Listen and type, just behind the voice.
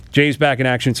Jays back in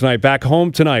action tonight. Back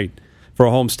home tonight for a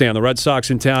homestand. The Red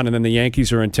Sox in town, and then the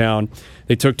Yankees are in town.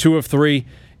 They took 2 of 3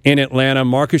 in Atlanta.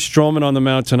 Marcus Stroman on the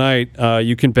mound tonight.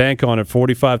 You can bank on it.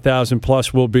 45,000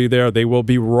 plus will be there. They will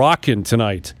be rocking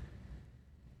tonight.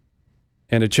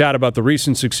 And to chat about the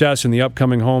recent success in the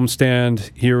upcoming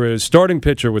homestand, here is starting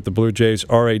pitcher with the Blue Jays,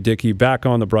 RA Dickey, back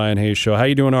on the Bryan Hayes Show. How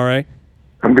you doing, RA?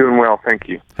 I'm doing well, thank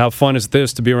you. How fun is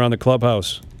this to be around the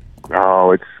clubhouse?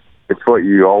 Oh, it's what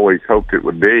you always hoped it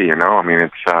would be, you know. I mean,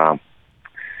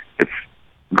 it's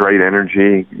great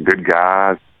energy, good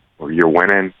guys. You're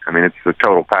winning. I mean, it's the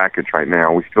total package right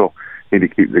now. We still need to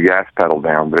keep the gas pedal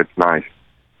down, but it's nice.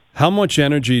 How much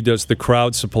energy does the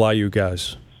crowd supply you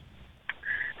guys?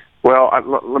 Well,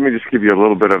 let me just give you a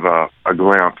little bit of a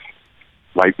glimpse.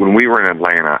 Like when we were in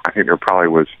Atlanta, I think there probably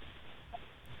was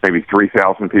maybe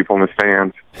 3,000 people in the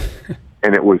stands.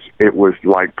 And it was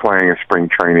like playing a spring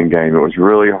training game. It was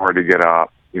really hard to get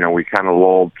up. You know, we kind of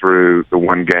lulled through the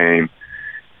one game.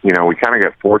 You know, we kind of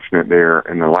got fortunate there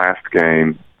in the last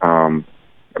game.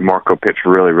 Marco pitched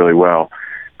really, really well.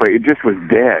 But it just was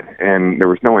dead, and there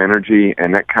was no energy,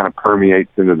 and that kind of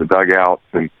permeates into the dugouts.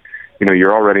 And, you know,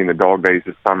 you're already in the dog days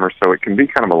this summer, so it can be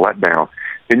kind of a letdown.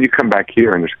 Then you come back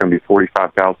here, and there's going to be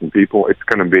 45,000 people. It's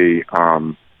going to be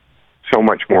so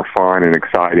much more fun and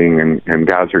exciting, and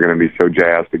guys are going to be so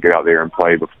jazzed to get out there and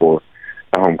play before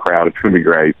the home crowd. It's going to be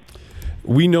great.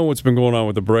 We know what's been going on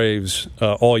with the Braves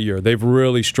all year. They've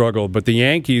really struggled. But the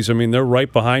Yankees, I mean, they're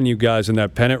right behind you guys in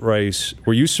that pennant race.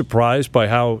 Were you surprised by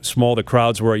how small the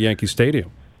crowds were at Yankee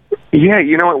Stadium? Yeah,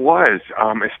 you know, it was.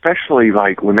 Especially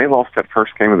like when they lost that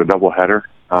first game of the doubleheader,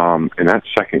 in that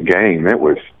second game, it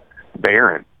was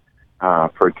barren.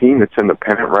 For a team that's in the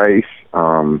pennant race,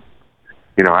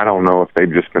 you know, I don't know if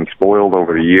they've just been spoiled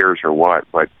over the years or what,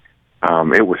 but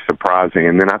it was surprising.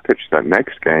 And then I pitched that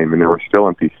next game, and there were still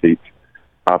empty seats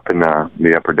up in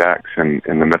the upper decks and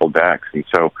in the middle decks. And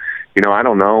so, you know, I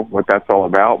don't know what that's all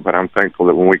about, but I'm thankful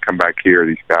that when we come back here,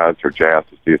 these guys are jazzed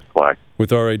to see us play.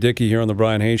 With RA Dickey here on the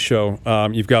Bryan Hayes Show,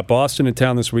 you've got Boston in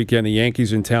town this weekend, the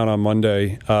Yankees in town on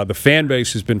Monday. The fan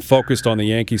base has been focused on the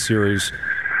Yankee series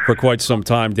for quite some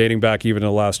time, dating back even to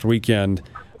last weekend.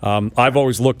 I've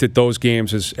always looked at those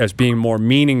games as being more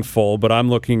meaningful, but I'm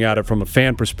looking at it from a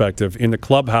fan perspective. In the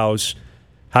clubhouse,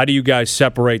 how do you guys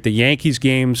separate the Yankees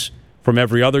games from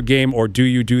every other game, or do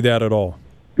you do that at all?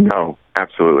 No,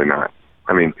 absolutely not.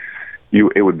 I mean,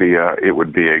 it would be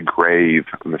a grave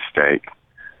mistake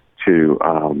to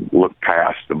look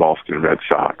past the Boston Red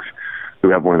Sox,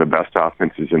 who have one of the best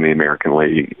offenses in the American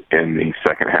League in the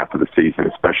second half of the season.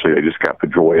 Especially, they just got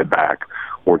Pedroia back.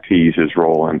 Ortiz is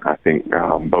rolling. I think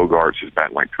Bogarts is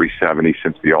batting like 370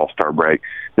 since the All-Star break.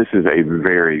 This is a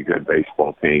very good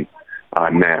baseball team.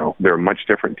 Now, they're a much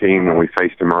different team than we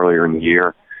faced them earlier in the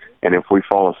year. And if we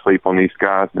fall asleep on these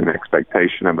guys in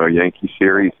expectation of a Yankee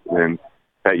series, then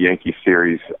that Yankee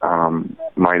series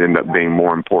might end up being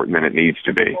more important than it needs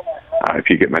to be.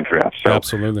 If you get my drift. So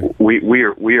absolutely, we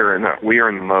are in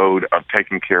the mode of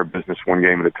taking care of business one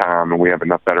game at a time, and we have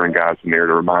enough veteran guys in there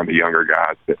to remind the younger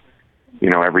guys that, you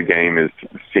know, every game is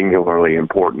singularly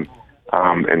important.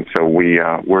 And so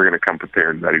we're going to come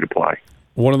prepared and ready to play.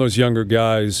 One of those younger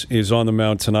guys is on the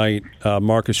mound tonight,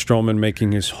 Marcus Stroman,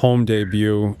 making his home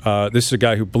debut. This is a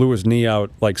guy who blew his knee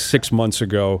out like 6 months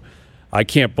ago. I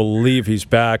can't believe he's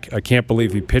back. I can't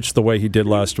believe he pitched the way he did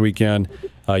last weekend.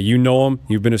 You know him.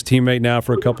 You've been his teammate now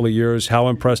for a couple of years. How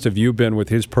impressed have you been with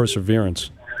his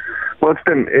perseverance? Well,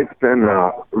 it's been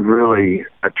really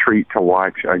a treat to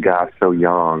watch a guy so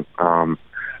young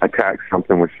attack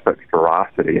something with such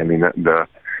ferocity. I mean,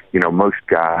 most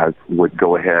guys would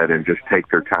go ahead and just take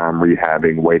their time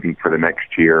rehabbing, waiting for the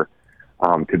next year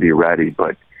to be ready.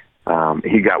 But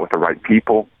he got with the right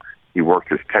people. He worked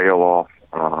his tail off,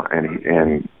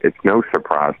 and it's no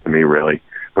surprise to me, really,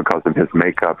 because of his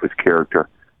makeup, his character,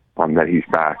 that he's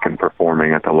back and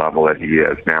performing at the level that he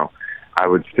is. Now, I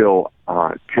would still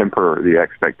temper the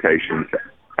expectations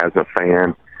as a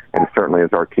fan, and certainly as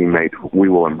our teammates. We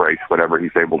will embrace whatever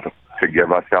he's able to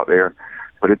give us out there.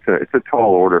 But it's a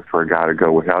tall order for a guy to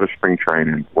go without a spring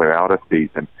training, without a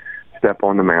season, step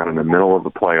on the mound in the middle of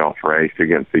the playoff race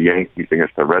against the Yankees,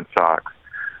 against the Red Sox,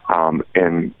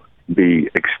 and be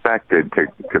expected to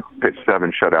pitch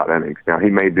 7 shutout innings. Now, he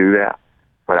may do that,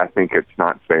 but I think it's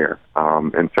not fair.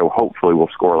 And so hopefully we'll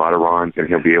score a lot of runs, and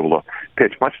he'll be able to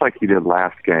pitch much like he did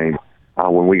last game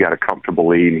when we got a comfortable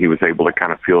lead, and he was able to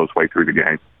kind of feel his way through the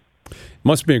game.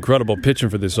 Must be incredible pitching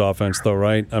for this offense, though,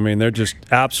 right? I mean, they're just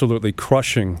absolutely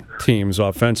crushing teams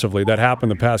offensively. That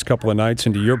happened the past couple of nights,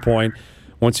 and to your point,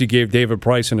 once he gave David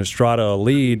Price and Estrada a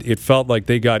lead, it felt like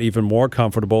they got even more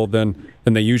comfortable than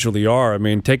they usually are. I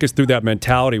mean, take us through that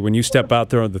mentality. When you step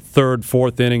out there in the third,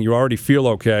 fourth inning, you already feel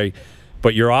okay,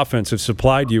 but your offense has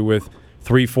supplied you with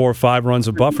 3, 4, 5 runs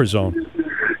of buffer zone.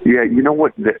 Yeah, you know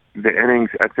what? The innings,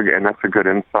 that's a good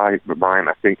insight. But Brian,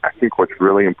 I think what's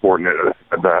really important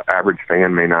that the average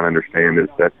fan may not understand is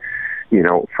that, you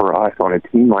know, for us on a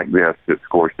team like this that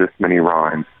scores this many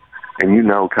runs, and you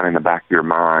know, kind of in the back of your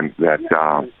mind that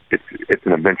it's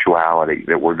an eventuality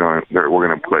that we're going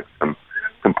to put some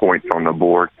points on the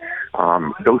board.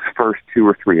 Those first 2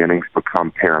 or 3 innings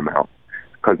become paramount,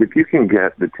 because if you can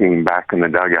get the team back in the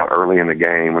dugout early in the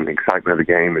game when the excitement of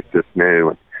the game is just new,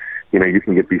 and you know, you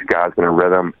can get these guys in a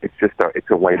rhythm. It's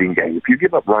a waiting game. If you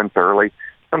give up runs early,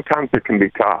 sometimes it can be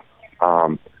tough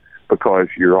because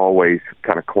you're always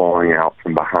kind of clawing out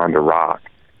from behind a rock.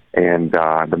 And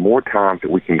the more times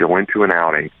that we can go into an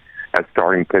outing as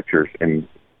starting pitchers and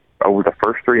over the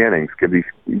first 3 innings give these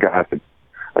guys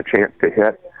a chance to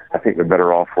hit, I think the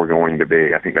better off we're going to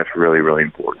be. I think that's really, really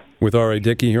important. With RA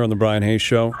Dickey here on the Bryan Hayes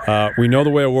Show. We know the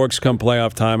way it works come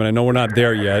playoff time, and I know we're not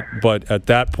there yet, but at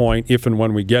that point, if and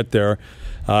when we get there,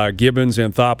 Gibbons,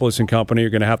 Anthopoulos, and company are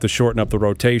going to have to shorten up the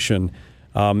rotation.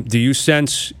 Do you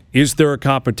sense, is there a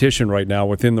competition right now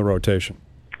within the rotation?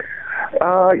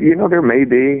 You know, there may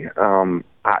be.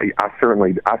 I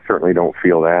certainly don't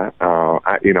feel that.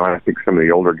 And I think some of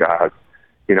the older guys,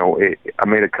 you know, I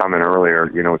made a comment earlier,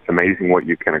 you know, it's amazing what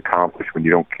you can accomplish when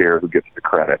you don't care who gets the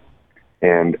credit.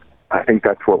 And I think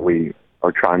that's what we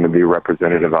are trying to be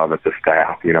representative of as a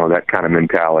staff, you know, that kind of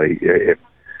mentality.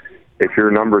 If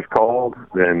your number's called,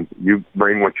 then you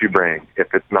bring what you bring.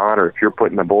 If it's not, or if you're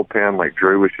put in the bullpen, like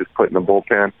Drew was just put in the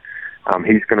bullpen,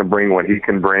 he's going to bring what he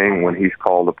can bring when he's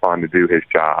called upon to do his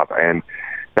job. And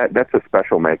that's a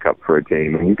special makeup for a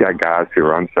team. And you've got guys who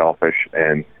are unselfish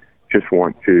and just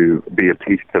want to be a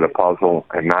piece to the puzzle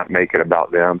and not make it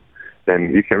about them,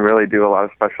 then you can really do a lot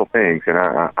of special things. And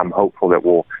I'm hopeful that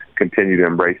we'll continue to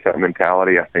embrace that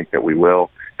mentality. I think that we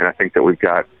will. And I think that we've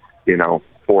got, you know,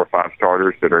 4 or 5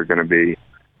 starters that are going to be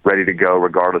ready to go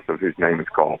regardless of whose name is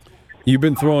called. You've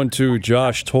been throwing to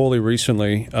Josh Tolley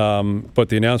recently, but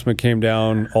the announcement came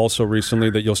down also recently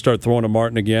that you'll start throwing to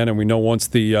Martin again, and we know once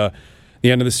the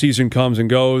end of the season comes and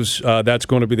goes, that's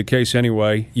going to be the case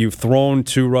anyway. You've thrown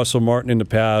to Russell Martin in the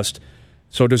past,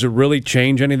 so does it really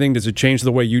change anything? Does it change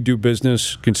the way you do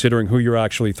business, considering who you're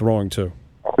actually throwing to?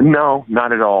 No,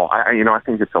 not at all. I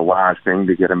think it's a wise thing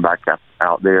to get him back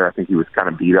out there. I think he was kind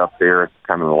of beat up there at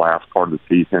kind of the last part of the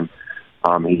season.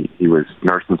 He was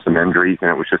nursing some injuries, and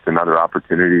it was just another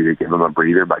opportunity to give him a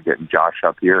breather by getting Josh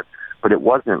up here. But it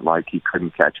wasn't like he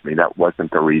couldn't catch me. That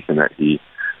wasn't the reason that he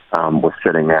was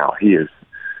sitting out. He is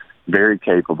very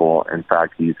capable. In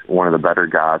fact, he's one of the better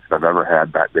guys that I've ever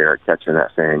had back there catching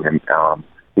that thing, and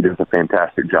he does a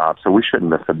fantastic job. So we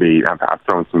shouldn't miss a beat. I've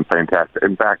thrown some fantastic.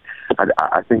 In fact,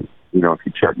 I think, you know, if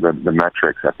you check the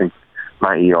metrics, I think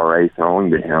my ERA throwing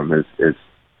to him is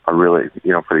a really,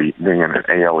 you know, for being in an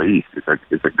AL East, is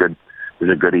a good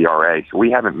ERA. So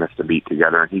we haven't missed a beat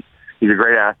together. And he's a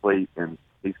great athlete, and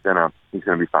he's gonna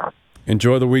be fine.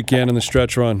 Enjoy the weekend and the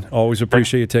stretch run. Always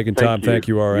appreciate you taking time. Thank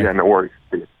you, RA. Yeah, no worries.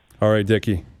 RA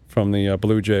Dickey from the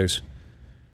Blue Jays.